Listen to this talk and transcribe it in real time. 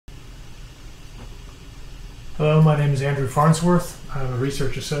Hello, my name is Andrew Farnsworth. I'm a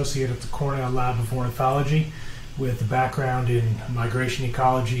research associate at the Cornell Lab of Ornithology with a background in migration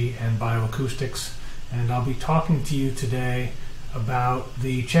ecology and bioacoustics, and I'll be talking to you today about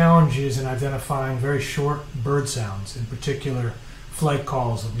the challenges in identifying very short bird sounds, in particular flight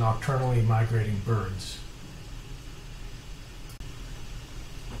calls of nocturnally migrating birds.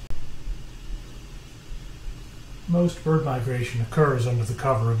 Most bird migration occurs under the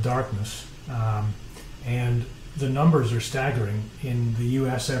cover of darkness, and the numbers are staggering. In the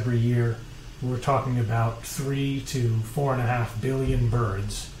U.S. every year, we're talking about 3 to 4.5 billion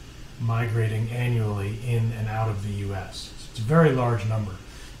birds migrating annually in and out of the U.S. So it's a very large number.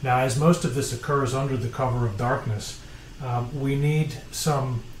 Now, as most of this occurs under the cover of darkness, we need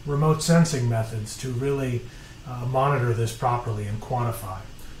some remote sensing methods to really monitor this properly and quantify.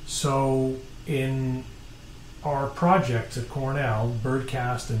 So in our projects at Cornell,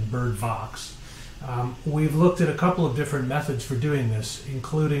 Birdcast and BirdVox, we've looked at a couple of different methods for doing this,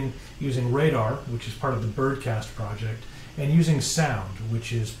 including using radar, which is part of the Birdcast project, and using sound,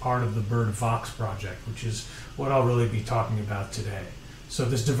 which is part of the BirdVox project, which is what I'll really be talking about today. So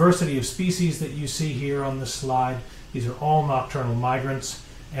this diversity of species that you see here on this slide, these are all nocturnal migrants,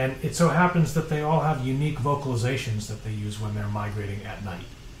 and it so happens that they all have unique vocalizations that they use when they're migrating at night.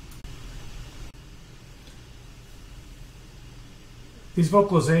 These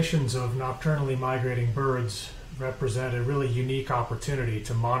vocalizations of nocturnally migrating birds represent a really unique opportunity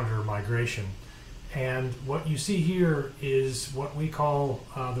to monitor migration. And what you see here is what we call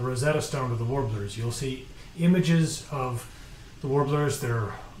the Rosetta Stone of the warblers. You'll see images of the warblers that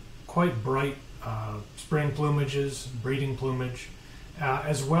are quite bright spring plumages, breeding plumage,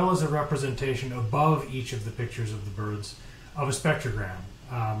 as well as a representation above each of the pictures of the birds of a spectrogram,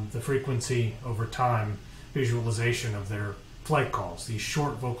 the frequency over time visualization of their flight calls, these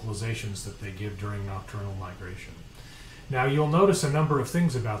short vocalizations that they give during nocturnal migration. Now, you'll notice a number of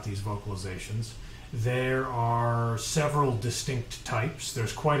things about these vocalizations. There are several distinct types.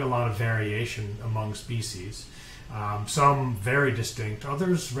 There's quite a lot of variation among species. Some very distinct,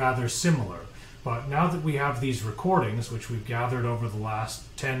 others rather similar. But now that we have these recordings, which we've gathered over the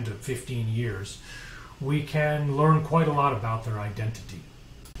last 10 to 15 years, we can learn quite a lot about their identity.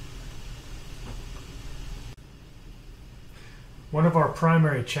 One of our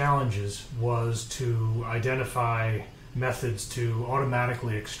primary challenges was to identify methods to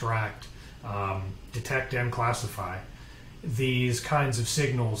automatically extract, detect, and classify these kinds of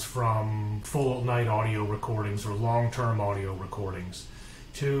signals from full-night audio recordings or long-term audio recordings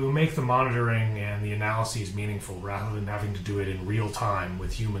to make the monitoring and the analyses meaningful rather than having to do it in real time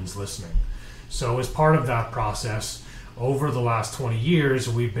with humans listening. So as part of that process, over the last 20 years,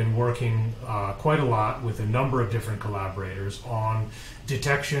 we've been working quite a lot with a number of different collaborators on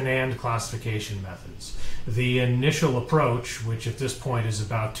detection and classification methods. The initial approach, which at this point is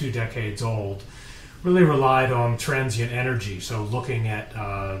about 2 decades old, really relied on transient energy, so looking at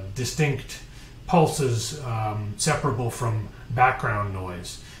distinct pulses separable from background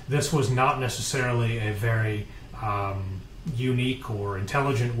noise. This was not necessarily a very unique or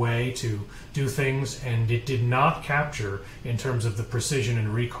intelligent way to do things, and it did not capture, in terms of the precision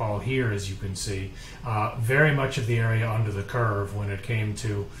and recall here, as you can see, very much of the area under the curve when it came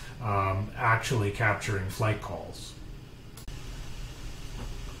to actually capturing flight calls.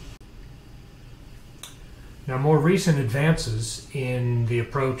 Now, more recent advances in the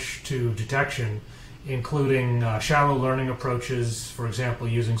approach to detection, including shallow learning approaches, for example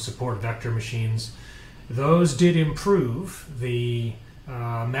using support vector machines, those did improve the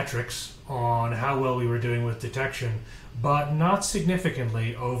metrics on how well we were doing with detection, but not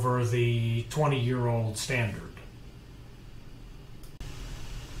significantly over the 20-year-old standard.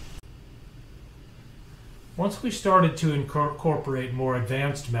 Once we started to incorporate more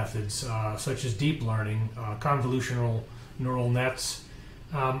advanced methods, such as deep learning, convolutional neural nets,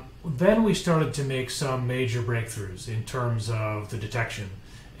 then we started to make some major breakthroughs in terms of the detection.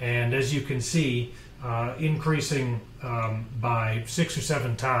 And as you can see, increasing by 6 or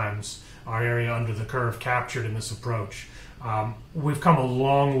 7 times our area under the curve captured in this approach. We've come a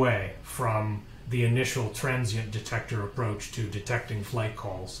long way from the initial transient detector approach to detecting flight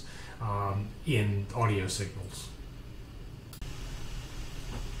calls in audio signals.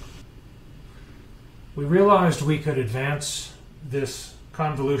 We realized we could advance this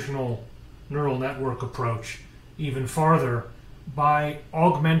convolutional neural network approach even farther by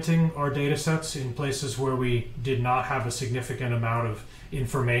augmenting our data sets in places where we did not have a significant amount of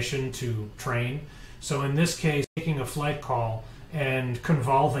information to train. So in this case, taking a flight call and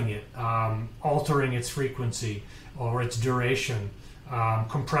convolving it, altering its frequency or its duration,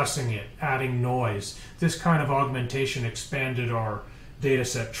 compressing it, adding noise. This kind of augmentation expanded our data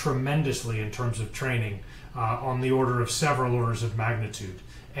set tremendously in terms of training, on the order of several orders of magnitude.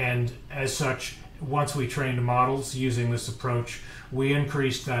 And as such, once we trained models using this approach, we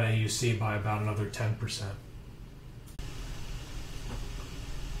increased that AUC by about another 10%.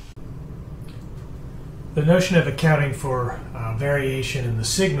 The notion of accounting for variation in the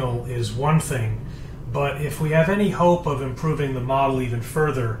signal is one thing, but if we have any hope of improving the model even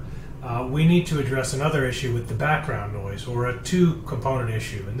further, we need to address another issue with the background noise, or a two-component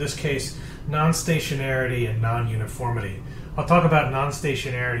issue. In this case, non-stationarity and non-uniformity. I'll talk about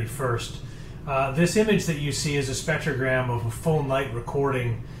non-stationarity first. This image that you see is a spectrogram of a full night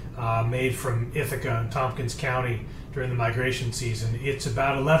recording made from Ithaca in Tompkins County during the migration season. It's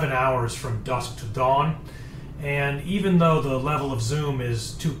about 11 hours from dusk to dawn, and even though the level of zoom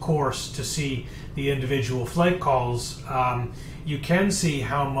is too coarse to see the individual flight calls, you can see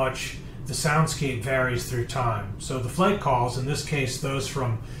how much the soundscape varies through time. So the flight calls, in this case those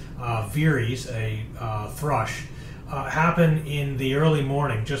from Veeries, a thrush, happen in the early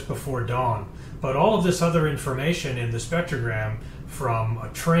morning, just before dawn. But all of this other information in the spectrogram, from a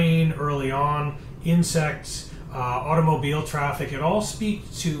train early on, insects, automobile traffic, it all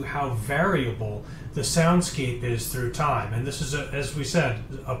speaks to how variable the soundscape is through time. And this is, as we said,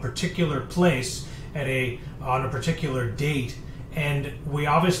 a particular place on a particular date, and we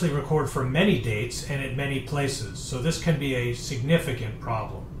obviously record for many dates and at many places. So this can be a significant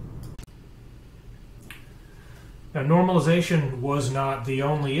problem. Now, normalization was not the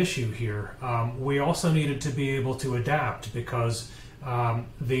only issue here. We also needed to be able to adapt, because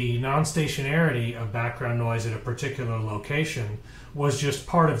the non-stationarity of background noise at a particular location was just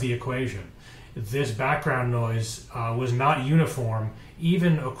part of the equation. This background noise was not uniform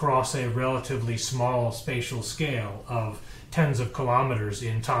even across a relatively small spatial scale of tens of kilometers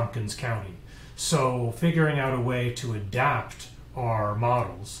in Tompkins County. So figuring out a way to adapt our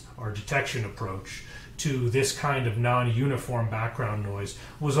models, our detection approach, to this kind of non-uniform background noise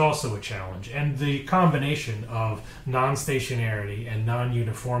was also a challenge. And the combination of non-stationarity and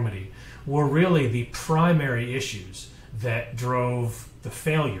non-uniformity were really the primary issues that drove the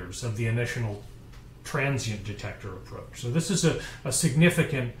failures of the initial transient detector approach. So this is a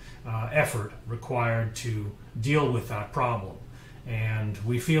significant effort required to deal with that problem, and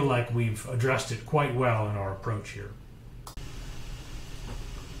we feel like we've addressed it quite well in our approach here.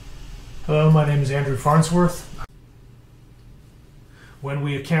 Hello, my name is Andrew Farnsworth. When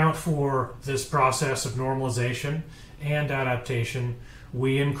we account for this process of normalization and adaptation,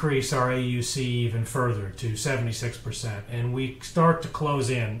 we increase our AUC even further to 76%, and we start to close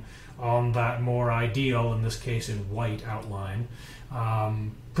in on that more ideal, in this case in white outline,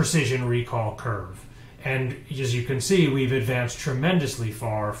 precision recall curve. And as you can see, we've advanced tremendously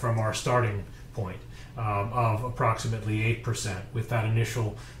far from our starting point of approximately 8% with that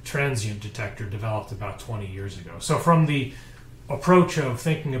initial transient detector developed about 20 years ago. So from the approach of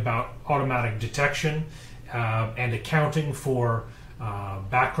thinking about automatic detection and accounting for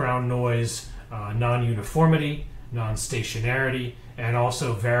background noise, non-uniformity, non-stationarity, and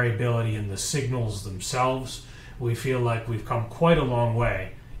also variability in the signals themselves, we feel like we've come quite a long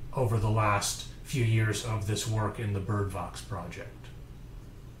way over the last few years of this work in the BirdVox project.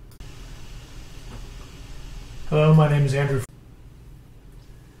 Hello, my name is Andrew.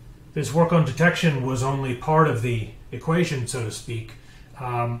 This work on detection was only part of the equation, so to speak.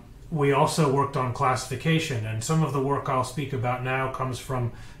 We also worked on classification, and some of the work I'll speak about now comes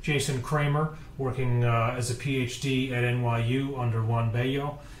from Jason Kramer, working as a PhD at NYU under Juan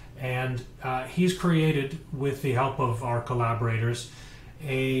Bello, and he's created, with the help of our collaborators,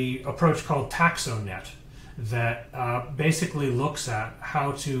 an approach called TaxoNet that basically looks at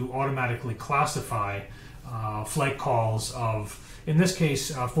how to automatically classify flight calls of, in this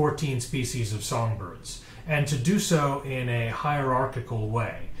case, 14 species of songbirds, and to do so in a hierarchical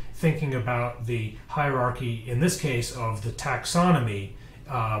way, thinking about the hierarchy, in this case, of the taxonomy,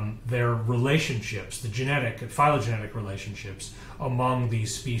 their relationships, the genetic and phylogenetic relationships among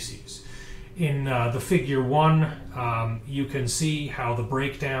these species. In the figure 1, you can see how the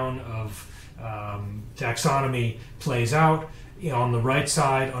breakdown of taxonomy plays out. On the right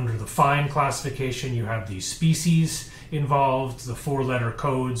side, under the fine classification, you have the species involved, the 4-letter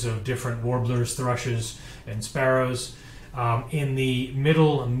codes of different warblers, thrushes, and sparrows. In the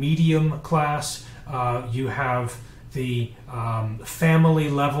middle medium class, you have the family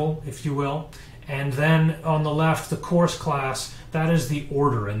level, if you will. And then on the left, the coarse class, that is the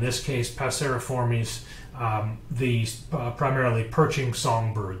order, in this case Passeriformes, the primarily perching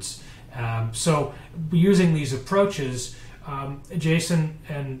songbirds. So using these approaches, Jason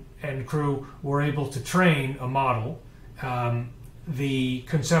and crew were able to train a model. The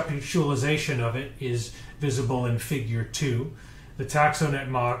conceptualization of it is visible in Figure 2. The TaxoNet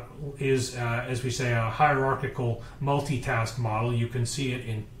model is, as we say, a hierarchical multitask model. You can see it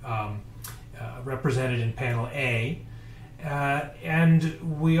in represented in panel A.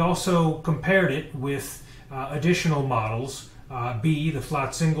 And we also compared it with additional models, B, the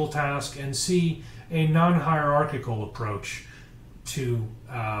flat single task, and C, a non-hierarchical approach to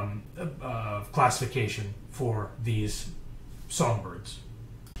classification for these songbirds.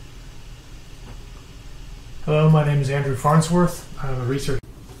 Hello, my name is Andrew Farnsworth. I'm a researcher.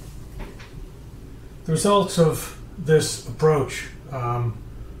 The results of this approach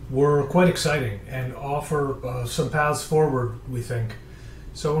were quite exciting and offer some paths forward, we think.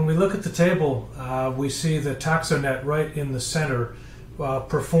 So when we look at the table, we see that TaxoNet right in the center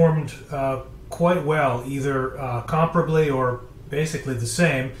performed quite well, either comparably or basically the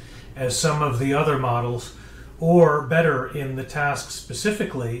same as some of the other models, or better in the task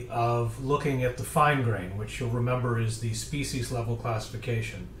specifically of looking at the fine grain, which you'll remember is the species level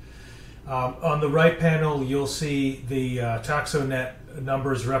classification. On the right panel, you'll see the TaxoNet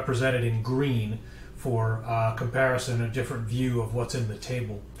numbers represented in green for comparison, a different view of what's in the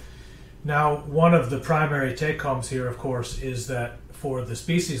table. Now, one of the primary take-homes here, of course, is that for the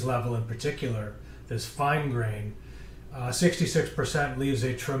species level in particular, this fine grain, 66% leaves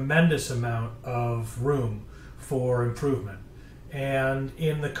a tremendous amount of room for improvement. And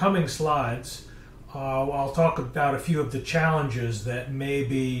in the coming slides, I'll talk about a few of the challenges that may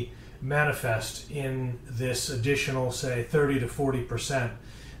be manifest in this additional, say, 30 to 40%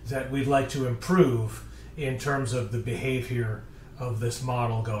 that we'd like to improve in terms of the behavior of this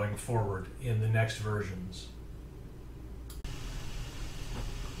model going forward in the next versions.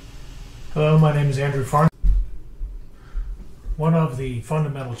 Hello, my name is Andrew Farnsworth. One of the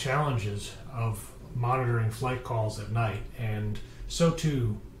fundamental challenges of monitoring flight calls at night, and so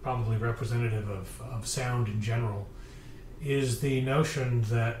too probably representative of sound in general, is the notion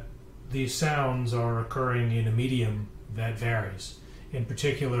that these sounds are occurring in a medium that varies. In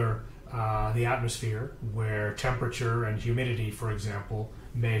particular, the atmosphere, where temperature and humidity, for example,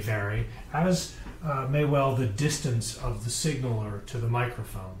 may vary, as may well the distance of the signaler to the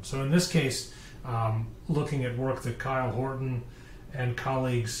microphone. So in this case, looking at work that Kyle Horton and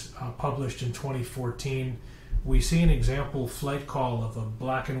colleagues published in 2014, we see an example flight call of a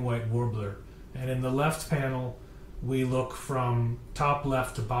black and white warbler. And in the left panel, we look from top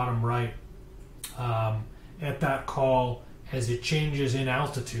left to bottom right at that call as it changes in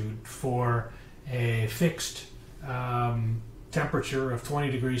altitude for a fixed temperature of 20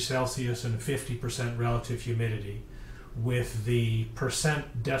 degrees Celsius and 50% relative humidity, with the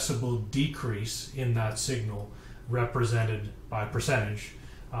percent decibel decrease in that signal represented by percentage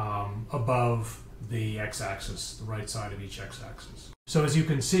above the x-axis, the right side of each x-axis. So as you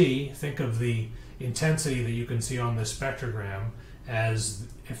can see, think of the intensity that you can see on this spectrogram as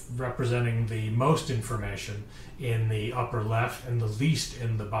if representing the most information in the upper left and the least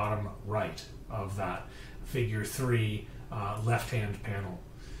in the bottom right of that Figure 3 left-hand panel.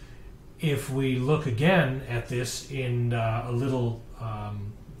 If we look again at this in a little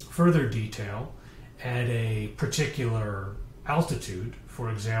further detail at a particular altitude,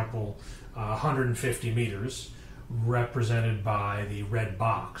 for example 150 meters, represented by the red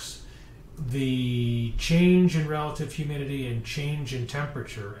box, the change in relative humidity and change in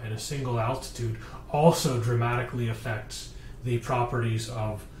temperature at a single altitude also dramatically affects the properties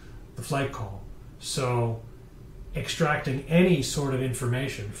of the flight call. So extracting any sort of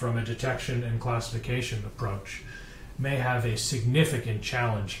information from a detection and classification approach may have a significant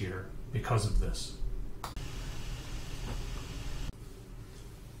challenge here because of this.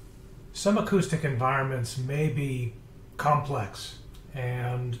 Some acoustic environments may be complex,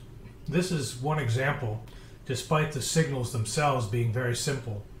 and this is one example, despite the signals themselves being very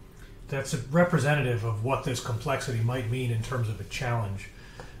simple, that's representative of what this complexity might mean in terms of a challenge.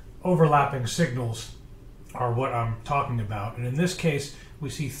 Overlapping signals are what I'm talking about, and in this case we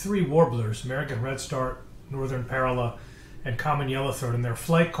see three warblers, American redstart, northern parula, and common yellowthroat, and their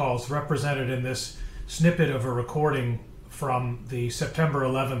flight calls represented in this snippet of a recording from the September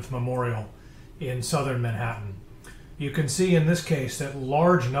 11th memorial in southern Manhattan. You can see in this case that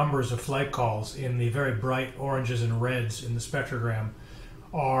large numbers of flight calls in the very bright oranges and reds in the spectrogram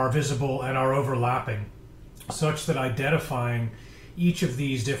are visible and are overlapping, such that identifying each of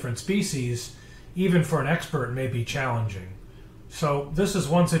these different species, even for an expert, may be challenging. So this is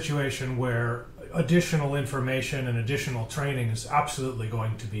one situation where additional information and additional training is absolutely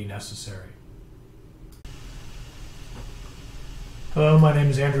going to be necessary. Hello, my name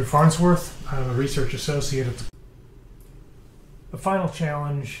is Andrew Farnsworth. I'm a research associate at the final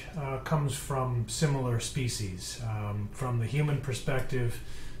challenge comes from similar species. From the human perspective,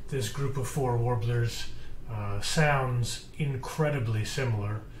 this group of 4 warblers sounds incredibly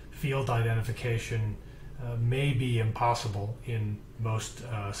similar. Field identification may be impossible in most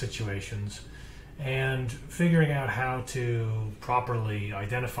situations, and figuring out how to properly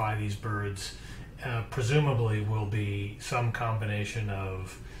identify these birds presumably will be some combination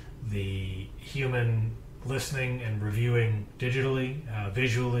of the human listening and reviewing digitally,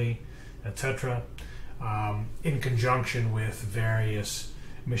 visually, etc., in conjunction with various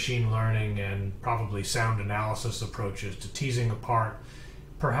machine learning and probably sound analysis approaches to teasing apart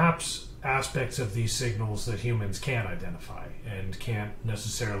perhaps aspects of these signals that humans can't identify and can't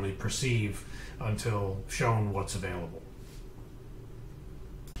necessarily perceive until shown what's available.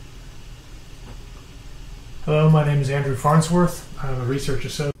 Hello, my name is Andrew Farnsworth. I'm a research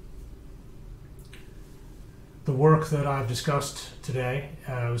associate. The work that I've discussed today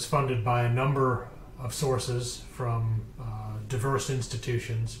was funded by a number of sources from diverse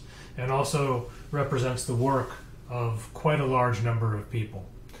institutions and also represents the work of quite a large number of people.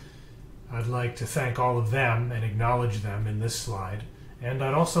 I'd like to thank all of them and acknowledge them in this slide, and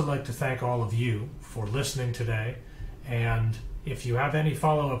I'd also like to thank all of you for listening today, and if you have any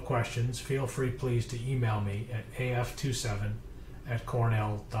follow-up questions, feel free please to email me at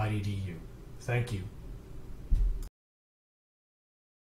af27@cornell.edu. Thank you.